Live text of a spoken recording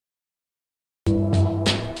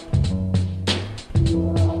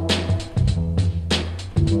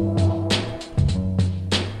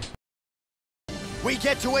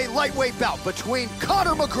get to a lightweight bout between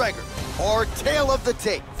Conor McGregor, our tale of the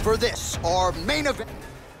tape, for this, our main event.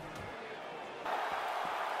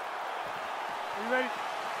 Are you ready?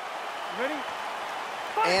 You ready?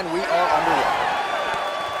 And we are underway.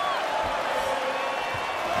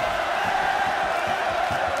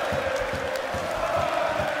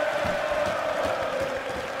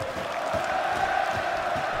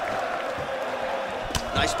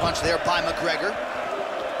 Nice punch there by McGregor.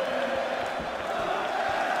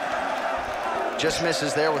 Just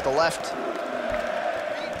misses there with the left.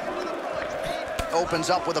 Opens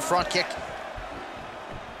up with a front kick.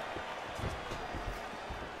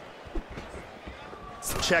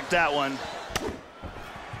 Check that one.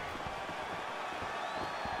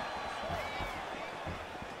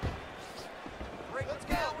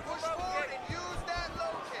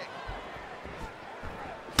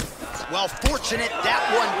 Well, fortunate that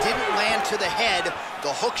one didn't land to the head.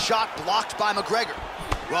 The hook shot blocked by McGregor.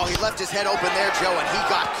 Well, he left his head open there, Joe, and he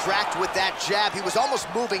got cracked with that jab. He was almost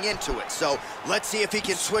moving into it. So let's see if he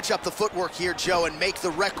can switch up the footwork here, Joe, and make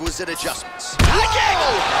the requisite adjustments. He hurt him.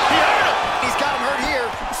 He's got him hurt here.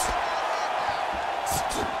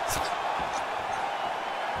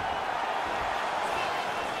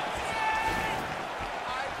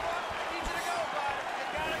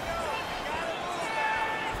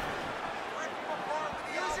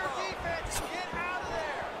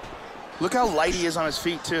 Look how light he is on his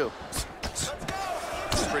feet, too.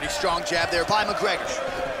 Pretty strong jab there by McGregor.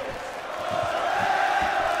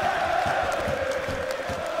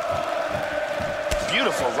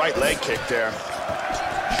 Beautiful right leg kick there.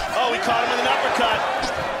 Oh, he caught him with an uppercut.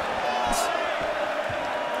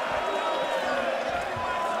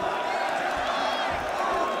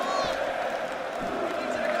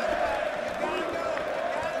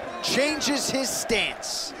 Changes his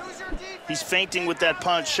stance. He's feinting with that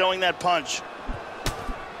punch, showing that punch.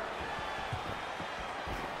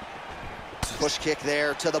 Push kick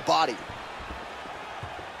there to the body.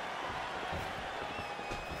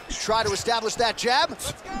 Try to establish that jab.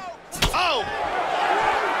 Let's go. Oh!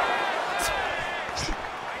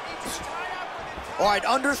 All right,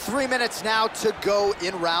 under 3 minutes now to go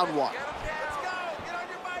in round one.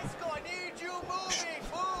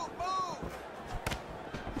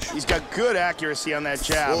 He's got good accuracy on that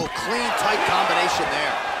jab. Oh, clean, tight combination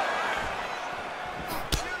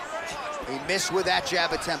there. He missed with that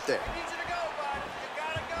jab attempt there.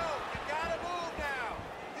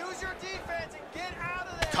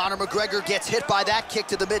 Conor McGregor gets hit by that kick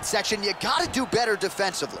to the midsection. You got to do better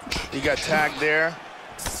defensively. He got tagged there.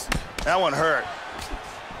 That one hurt.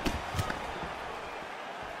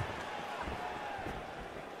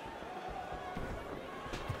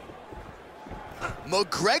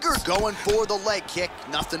 McGregor going for the leg kick.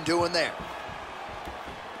 Nothing doing there.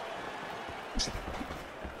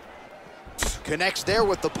 Connects there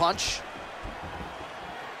with the punch.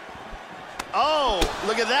 Oh,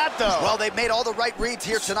 look at that, though. Well, they've made all the right reads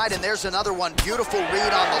here tonight, and there's another one. Beautiful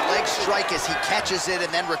read on the leg strike as he catches it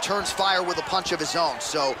and then returns fire with a punch of his own.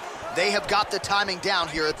 So they have got the timing down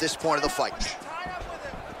here at this point of the fight.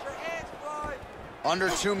 Under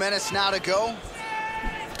 2 minutes now to go.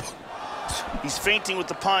 He's feinting with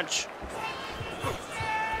the punch.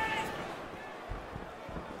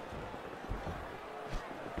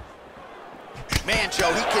 Man,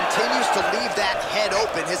 Joe, he continues to leave that head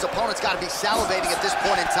open. His opponent's got to be salivating at this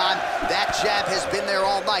point in time. That jab has been there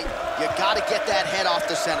all night. You got to get that head off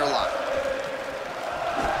the center line.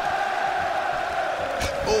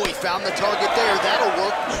 Oh, he found the target there. That'll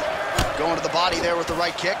work. Going to the body there with the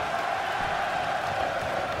right kick.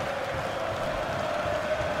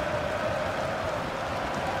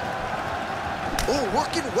 Oh,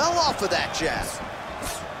 working well off of that jab.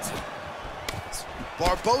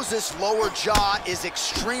 Barboza's lower jaw is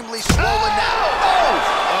extremely swollen now. Oh!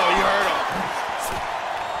 Oh, you hurt him.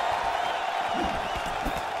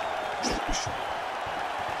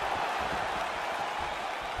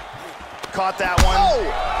 Caught that one. Oh!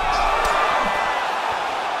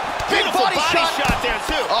 Beautiful body shot there,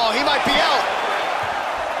 too. Oh, he might be out.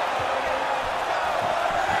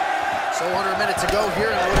 So under a minute to go here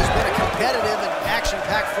in what has been a competitive and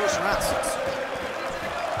action-packed first round.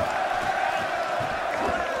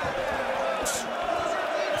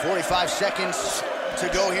 45 seconds to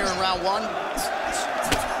go here in round one.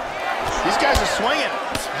 These guys are swinging.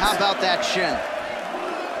 How about that shin?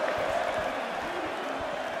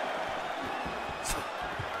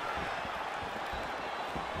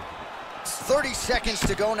 30 seconds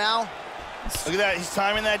to go now. Look at that, he's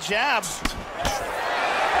timing that jab.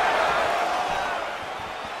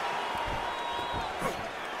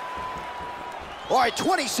 All right,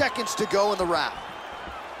 20 seconds to go in the round.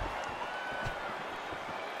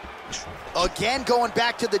 Again, going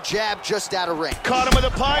back to the jab just out of range. Caught him with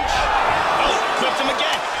a punch. Oh, clipped him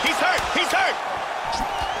again. He's hurt. He's hurt.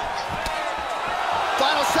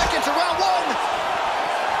 Final seconds of round one.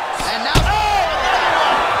 And now,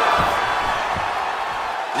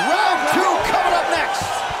 round two coming up next.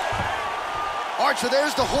 Archer,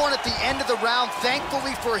 there's the horn at the end of the round.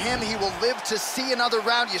 Thankfully for him, he will live to see another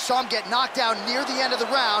round. You saw him get knocked down near the end of the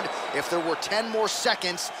round. If there were 10 more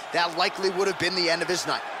seconds, that likely would have been the end of his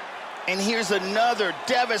night. And here's another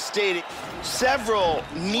devastating, several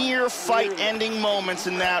near fight-ending moments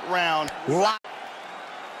in that round.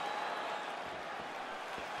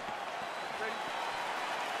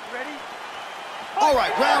 Ready? All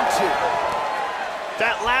right, round two.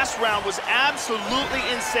 That last round was absolutely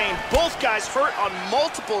insane. Both guys hurt on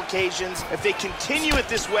multiple occasions. If they continue it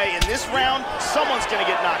this way in this round, someone's gonna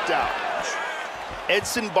get knocked out.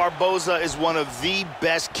 Edson Barboza is one of the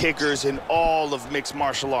best kickers in all of mixed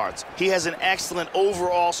martial arts. He has an excellent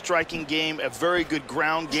overall striking game, a very good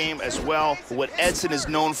ground game as well. What Edson is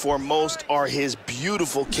known for most are his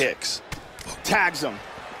beautiful kicks. Tags him.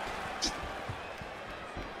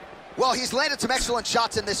 Well, he's landed some excellent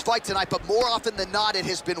shots in this fight tonight, but more often than not, it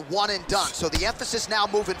has been one and done. So the emphasis now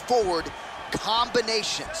moving forward,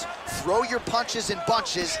 combinations. Throw your punches in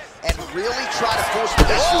bunches and really try to force the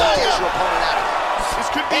best to get your opponent out of it. This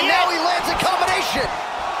could be and it. Now he lands a combination.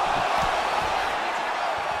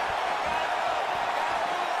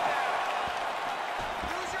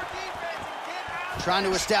 Trying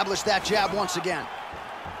to establish that jab once again.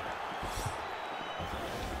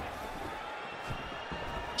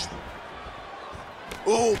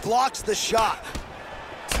 Ooh, blocks the shot.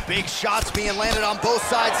 Big shots being landed on both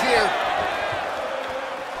sides here.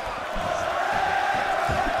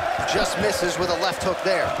 Just misses with a left hook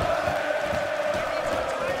there.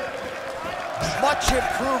 Much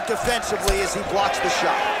improved defensively as he blocks the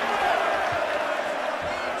shot.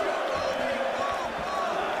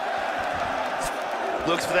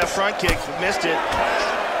 Looks for that front kick, but missed it.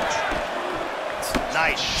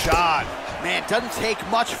 Nice shot. Man, doesn't take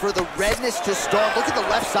much for the redness to start. Look at the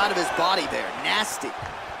left side of his body there. Nasty.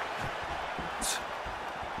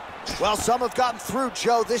 Well, some have gotten through,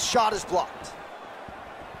 Joe. This shot is blocked.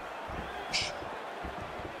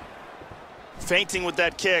 Feinting with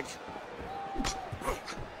that kick.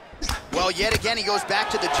 Well, yet again, he goes back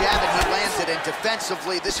to the jab and he lands it. And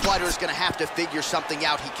defensively, this fighter is going to have to figure something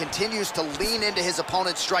out. He continues to lean into his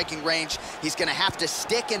opponent's striking range. He's going to have to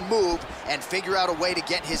stick and move and figure out a way to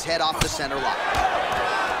get his head off the center line.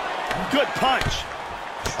 Good punch.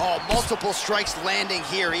 Oh, multiple strikes landing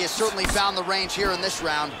here. He has certainly found the range here in this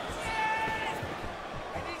round.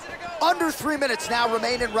 Under 3 minutes now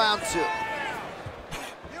remain in round two.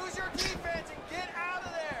 Use your defense and get out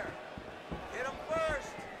of there. Hit him first.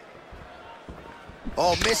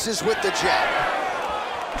 Oh, misses with the jab.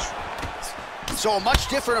 So a much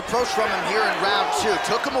different approach from him here in round two.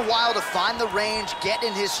 Took him a while to find the range, get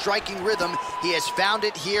in his striking rhythm. He has found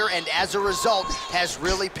it here, and as a result, has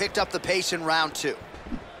really picked up the pace in round two.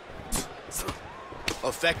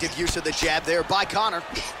 Effective use of the jab there by Conor.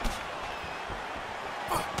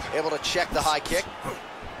 Able to check the high kick.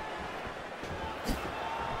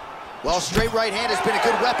 Well, straight right hand has been a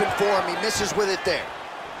good weapon for him. He misses with it there.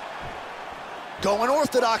 Going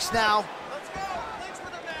orthodox now. Let's go. Links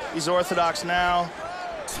with him now. He's orthodox now.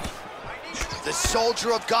 The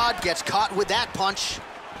soldier of God gets caught with that punch.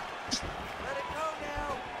 Let it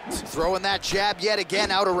go now. Throwing that jab yet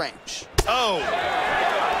again out of range. Oh.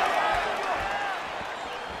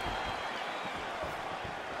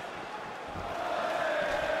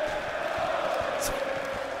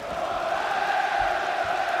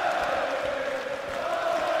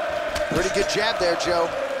 Pretty good jab there, Joe.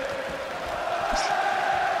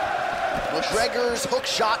 McGregor's hook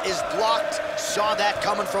shot is blocked. Saw that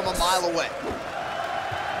coming from a mile away.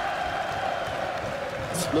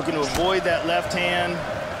 Looking to avoid that left hand.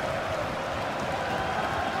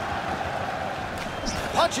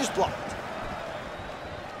 Punch is blocked.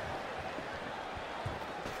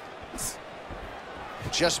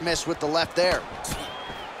 Just missed with the left there.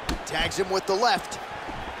 Tags him with the left.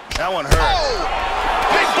 That one hurt. Oh!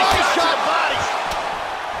 Big body shot. Body.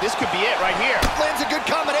 This could be it right here. Lands a good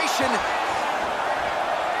combination.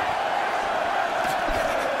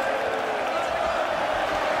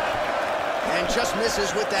 And just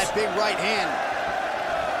misses with that big right hand.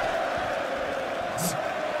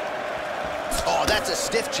 Oh, that's a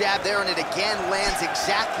stiff jab there, and it again lands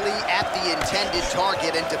exactly at the intended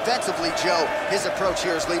target. And defensively, Joe, his approach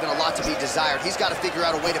here is leaving a lot to be desired. He's got to figure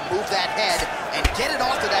out a way to move that head and get it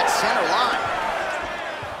off to that center line.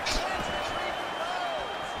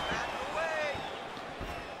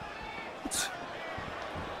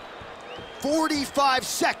 45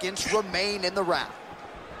 seconds remain in the round.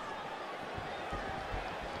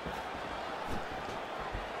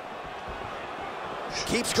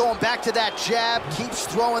 Keeps going back to that jab, keeps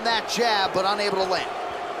throwing that jab, but unable to land.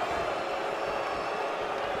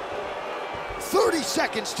 30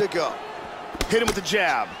 seconds to go. Hit him with the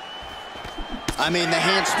jab. I mean, the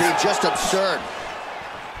hand speed, just absurd.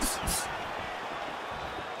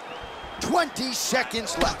 20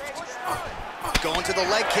 seconds left. Going to the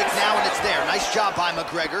leg kick now, and it's there. Nice job by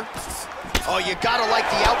McGregor. Oh, you gotta like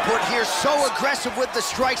the output here. So aggressive with the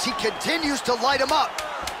strikes. He continues to light him up.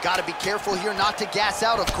 Gotta be careful here not to gas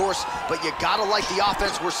out, of course, but you gotta like the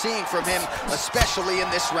offense we're seeing from him, especially in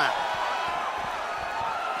this round.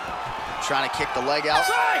 Trying to kick the leg out.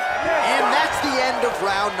 And that's the end of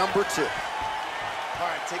round number 2. All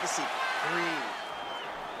right, take a seat. Breathe.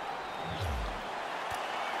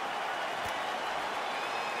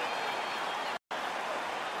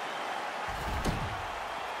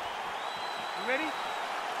 You ready?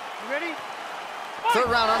 You ready? Third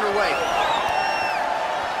round underway.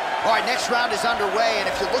 All right, next round is underway, and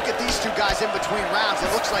if you look at these two guys in between rounds,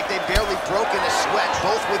 it looks like they've barely broken a sweat,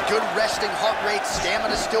 both with good resting heart rates,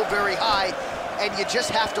 stamina still very high, and you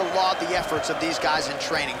just have to laud the efforts of these guys in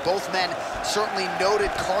training. Both men certainly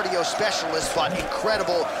noted cardio specialists, but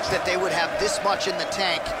incredible that they would have this much in the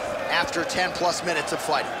tank after 10+ minutes of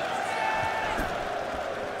fighting.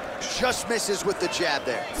 Just misses with the jab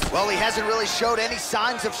there. Well, he hasn't really showed any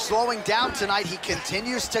signs of slowing down tonight. He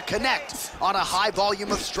continues to connect on a high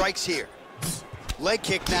volume of strikes here. Leg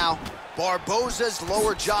kick now. Barboza's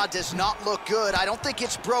lower jaw does not look good. I don't think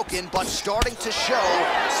it's broken, but starting to show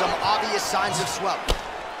some obvious signs of swelling.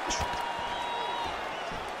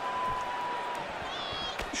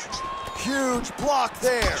 Huge block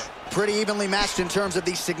there. Pretty evenly matched in terms of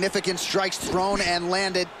these significant strikes thrown and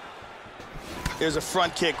landed. There's a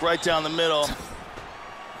front kick right down the middle.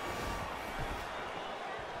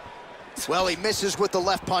 Well, he misses with the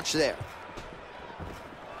left punch there.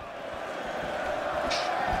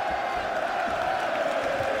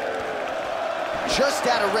 Just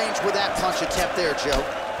out of range with that punch attempt there, Joe.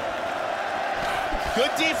 Good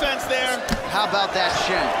defense there. How about that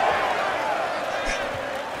shin?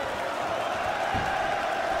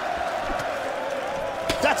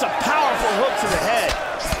 That's a powerful hook to the head.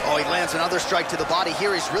 Oh, he lands another strike to the body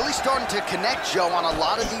here. He's really starting to connect, Joe, on a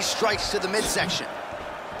lot of these strikes to the midsection.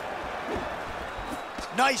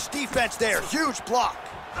 Nice defense there. Huge block.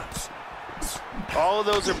 All of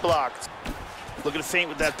those are blocked. Looking to feint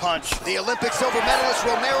with that punch. The Olympic silver medalist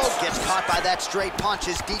Romero gets caught by that straight punch.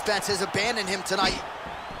 His defense has abandoned him tonight.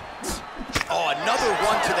 Oh, another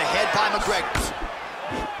one to the head by McGregor.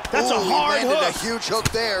 That's a hard hook. He landed hook. a huge hook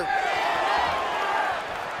there.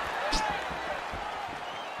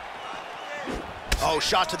 Oh,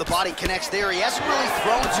 shot to the body connects there. He hasn't really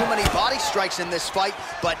thrown too many body strikes in this fight,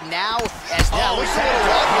 but now, as now, he tagged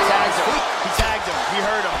him. He tagged him. He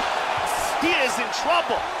hurt him. He is in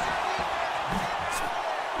trouble.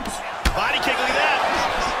 Body kick, look at that.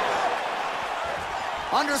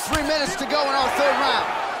 Under 3 minutes to go in our third round.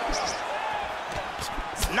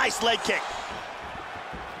 Nice leg kick.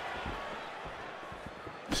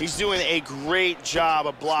 He's doing a great job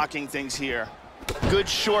of blocking things here. Good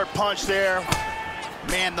short punch there.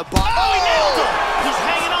 Man, the body. Oh, he nailed him! He's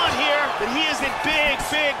hanging on here, but he is in big,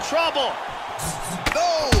 big trouble.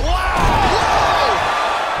 No! Wow!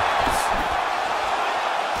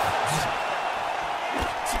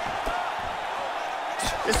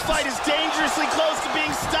 This fight is dangerously close to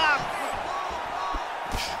being stopped.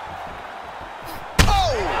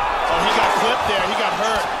 Oh! Oh, he got clipped there. He got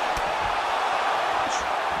hurt.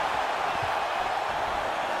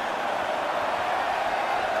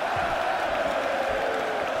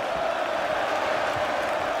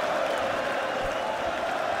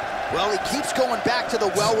 Well, he keeps going back to the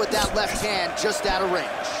well with that left hand, just out of range.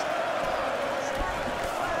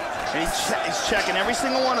 And he's checking every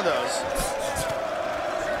single one of those.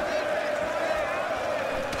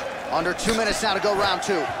 Under 2 minutes now to go round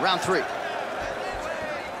 2, round 3.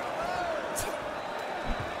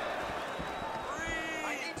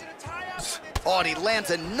 Oh, and he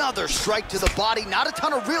lands another strike to the body. Not a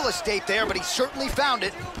ton of real estate there, but he certainly found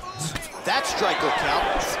it. That strike will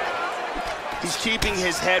count. He's keeping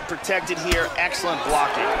his head protected here. Excellent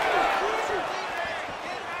blocking.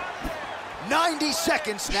 90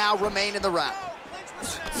 seconds now remain in the round.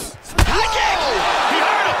 High kick! He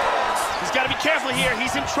hurt him! He's got to be careful here.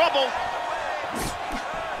 He's in trouble.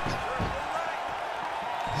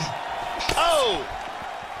 Oh!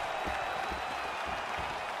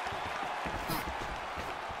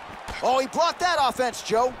 Oh, he blocked that offense,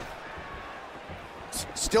 Joe.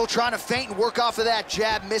 Still trying to feint and work off of that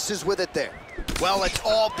jab, misses with it there. Well, it's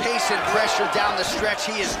all pace and pressure down the stretch.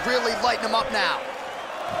 He is really lighting him up now.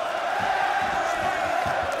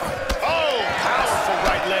 Oh, powerful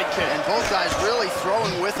right leg kick. And both guys really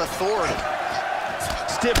throwing with authority.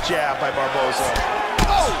 Stiff jab by Barboza.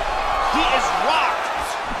 Oh, he is rocked.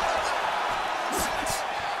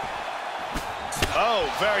 Oh,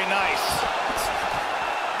 very nice.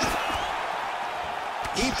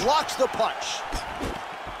 He blocks the punch.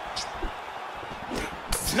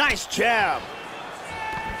 Nice jab.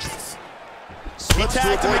 He Slips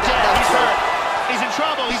tagged him avoid again. that He's left hurt. He's in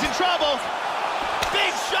trouble. He's in trouble.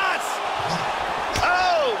 Big shots.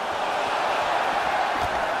 Oh.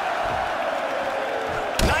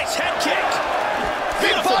 Nice head kick.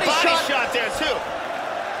 Beautiful body shot there, too.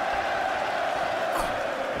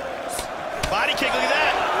 Body kick, look at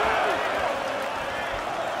that.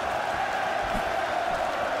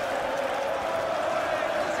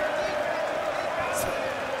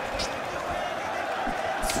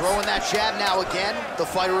 Throwing that jab now again, the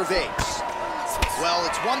fighter evades. Well,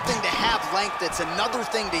 it's one thing to have length, it's another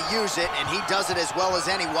thing to use it, and he does it as well as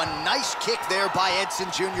anyone. Nice kick there by Edson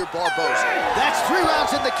Jr. Barboza. That's 3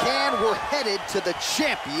 rounds in the can. We're headed to the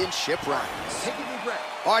championship rounds. Take a deep breath.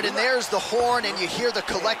 All right, and there's the horn, and you hear the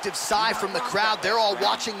collective sigh from the crowd. They're all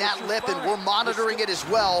watching that lip, and we're monitoring it as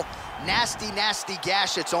well. Nasty, nasty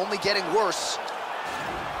gash. It's only getting worse.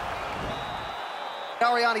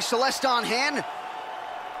 Ariane Celeste on hand.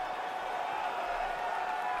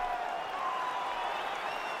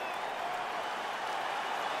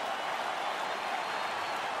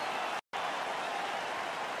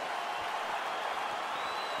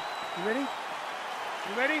 You ready?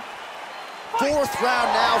 You ready? 4th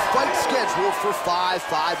round now, fight scheduled for 5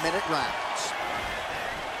 5-minute rounds.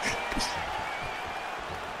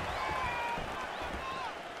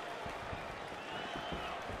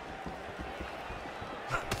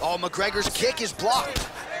 Oh, McGregor's kick is blocked.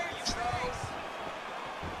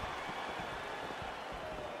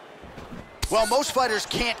 Well, most fighters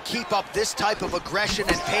can't keep up this type of aggression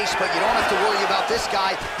and pace, but you don't have to worry about this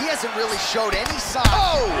guy. He hasn't really showed any sign.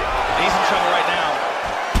 Oh! He's in trouble right now.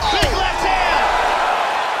 Oh! Big left hand!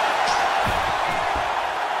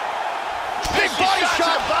 Big body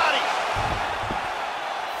shot! Body.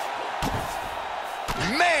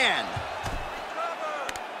 Man!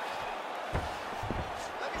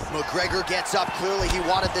 McGregor gets up. Clearly, he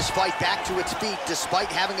wanted this fight back to its feet despite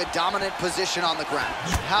having a dominant position on the ground.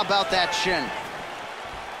 How about that shin?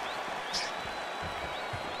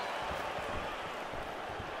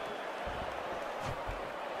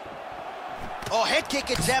 Oh, head kick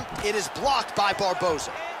attempt. It is blocked by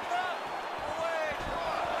Barboza.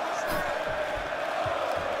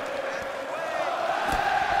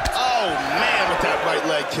 Oh, man, with that right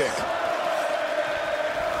leg kick.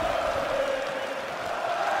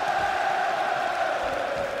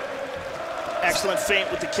 Excellent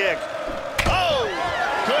feint with the kick. Oh,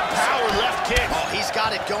 good power left kick. Oh, he's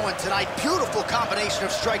got it going tonight. Beautiful combination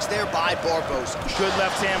of strikes there by Barboza. Good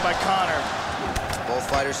left hand by Conor. Both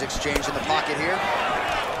fighters exchange in the pocket here.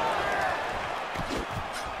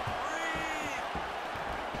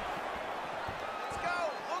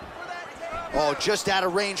 Oh, just out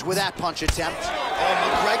of range with that punch attempt. Oh,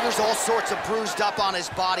 McGregor's all sorts of bruised up on his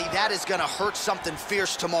body. That is gonna hurt something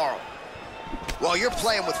fierce tomorrow. Well, you're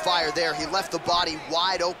playing with fire there. He left the body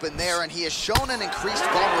wide open there, and he has shown an increased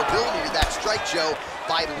vulnerability to that strike, Joe,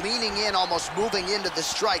 by leaning in, almost moving into the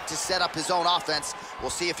strike to set up his own offense. We'll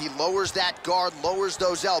see if he lowers that guard, lowers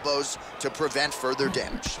those elbows to prevent further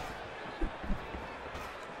damage.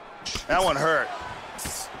 That one hurt.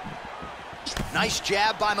 Nice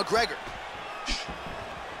jab by McGregor.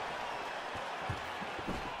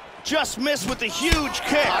 Just missed with the huge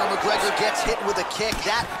kick. Conor McGregor gets hit with a kick.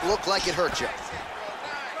 That looked like it hurt you.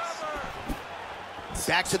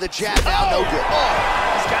 Back to the jab now, no good. Oh,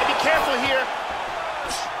 he's got to be careful here.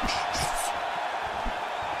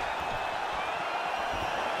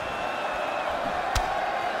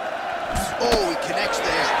 Oh, he connects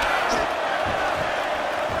there.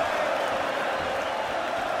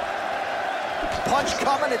 Punch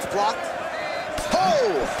coming, it's blocked.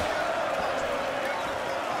 Oh!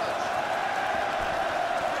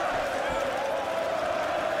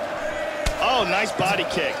 Oh, nice body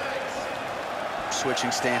kick.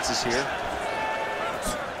 Switching stances here.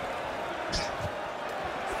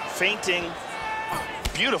 Feinting.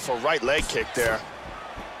 Beautiful right leg kick there.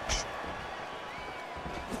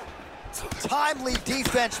 Timely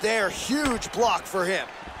defense there. Huge block for him.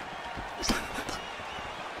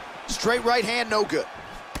 Straight right hand, no good.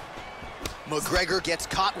 McGregor gets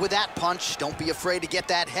caught with that punch. Don't be afraid to get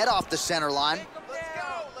that head off the center line. Let's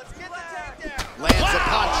go.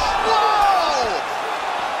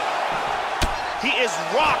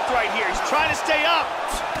 rocked right here. He's trying to stay up.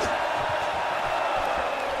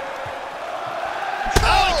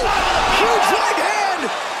 Oh, huge right hand!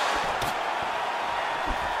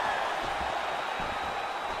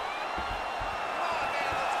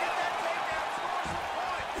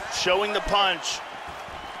 Showing the punch.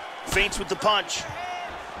 Feints with the punch.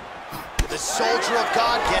 The soldier of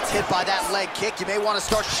God gets hit by that leg kick. You may want to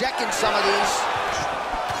start checking some of these.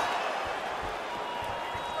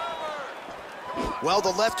 Well,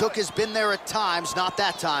 the left hook has been there at times, not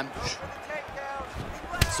that time.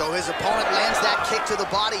 So his opponent lands that kick to the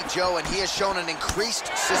body, Joe, and he has shown an increased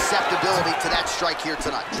susceptibility to that strike here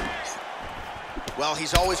tonight. Well,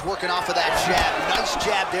 he's always working off of that jab. Nice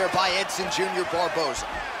jab there by Edson Jr. Barboza.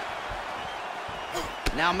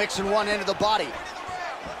 Now mixing one into the body.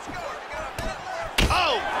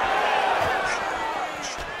 Oh!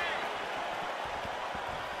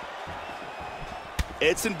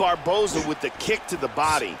 Edson Barboza with the kick to the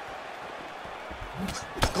body.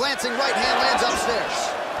 Glancing right hand lands upstairs.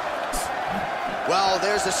 Well,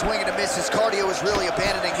 there's a swing and a miss. His cardio is really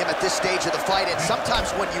abandoning him at this stage of the fight, and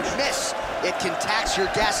sometimes when you miss, it can tax your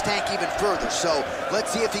gas tank even further. So let's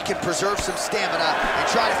see if he can preserve some stamina and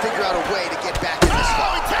try to figure out a way to get back in this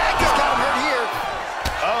fight. He's got him hurt here.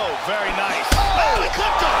 Oh, very nice. Oh, he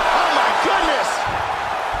clipped him. Oh, my goodness.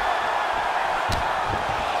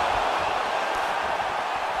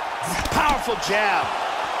 Powerful jab.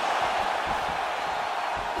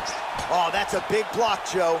 Oh, that's a big block,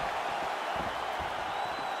 Joe.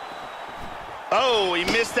 Oh, he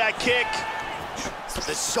missed that kick.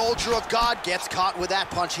 The soldier of God gets caught with that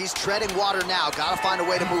punch. He's treading water now. Got to find a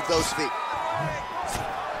way to move those feet.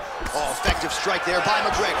 Oh, effective strike there by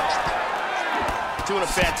McGregor. Doing a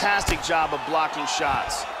fantastic job of blocking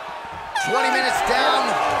shots. 20 minutes down,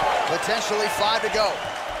 potentially 5 to go.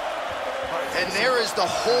 And there is the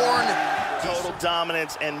horn. Total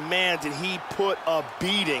dominance, and man, did he put a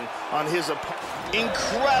beating on his opponent.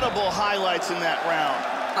 Incredible highlights in that round.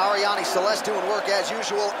 Ariane Celeste doing work as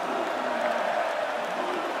usual.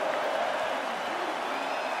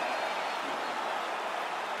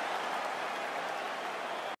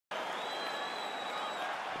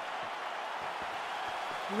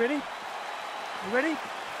 You ready? You ready?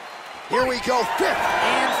 Here we go, 5th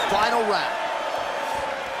and final round.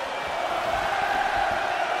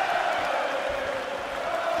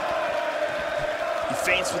 He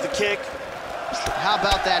feints with the kick. How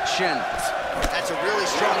about that shin? That's a really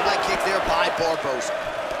strong leg kick there by Barboza.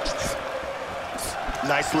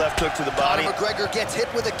 Nice left hook to the body. Conor McGregor gets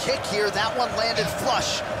hit with a kick here. That one landed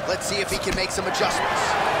flush. Let's see if he can make some adjustments.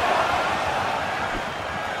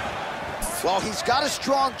 Well, he's got a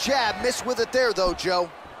strong jab. Missed with it there, though, Joe.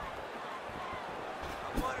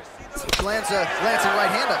 Lands a right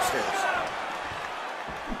hand upstairs.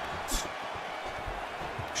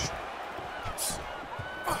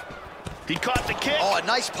 He caught the kick. Oh, a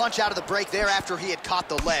nice punch out of the break there after he had caught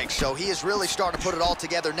the leg. So he is really starting to put it all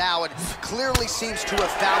together now and clearly seems to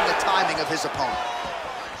have found the timing of his opponent.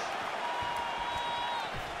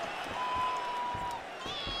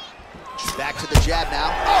 Back to the jab now.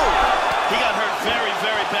 Oh! He got hurt very,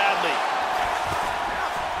 very badly.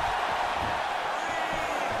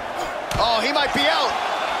 Oh, he might be out.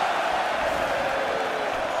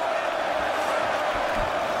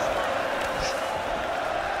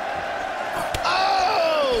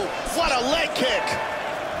 Oh! What a leg kick.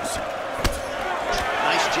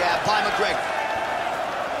 Nice jab by McGregor.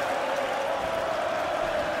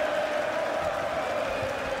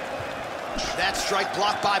 That strike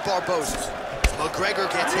blocked by Barboza. McGregor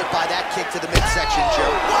gets hit by that kick to the midsection,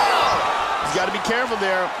 Joe. Wow! You got to be careful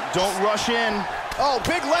there. Don't rush in. Oh,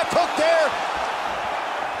 big left hook there.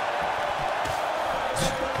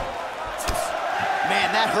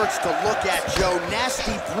 Man, that hurts to look at, Joe.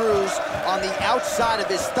 Nasty bruise on the outside of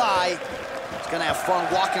his thigh. He's gonna have fun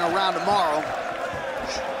walking around tomorrow.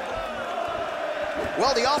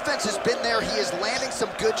 Well, the offense has been there. He is landing some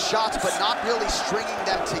good shots, but not really stringing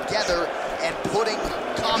them together and putting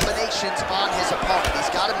combinations on his opponent. He's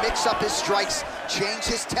got to mix up his strikes, change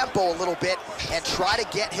his tempo a little bit, and try to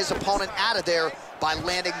get his opponent out of there by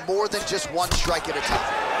landing more than just one strike at a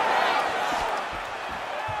time.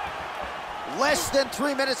 Less than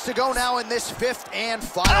 3 minutes to go now in this 5th and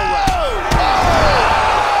final round.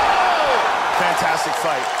 Fantastic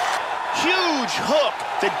fight. Huge hook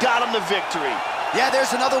that got him the victory. Yeah,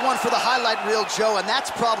 there's another one for the highlight reel, Joe, and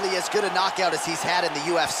that's probably as good a knockout as he's had in the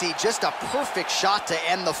UFC. Just a perfect shot to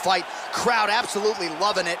end the fight. Crowd absolutely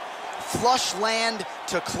loving it. Flush land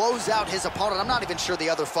to close out his opponent. I'm not even sure the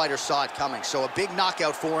other fighter saw it coming. So a big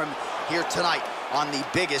knockout for him here tonight on the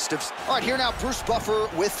biggest of... All right, here now, Bruce Buffer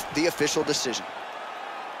with the official decision.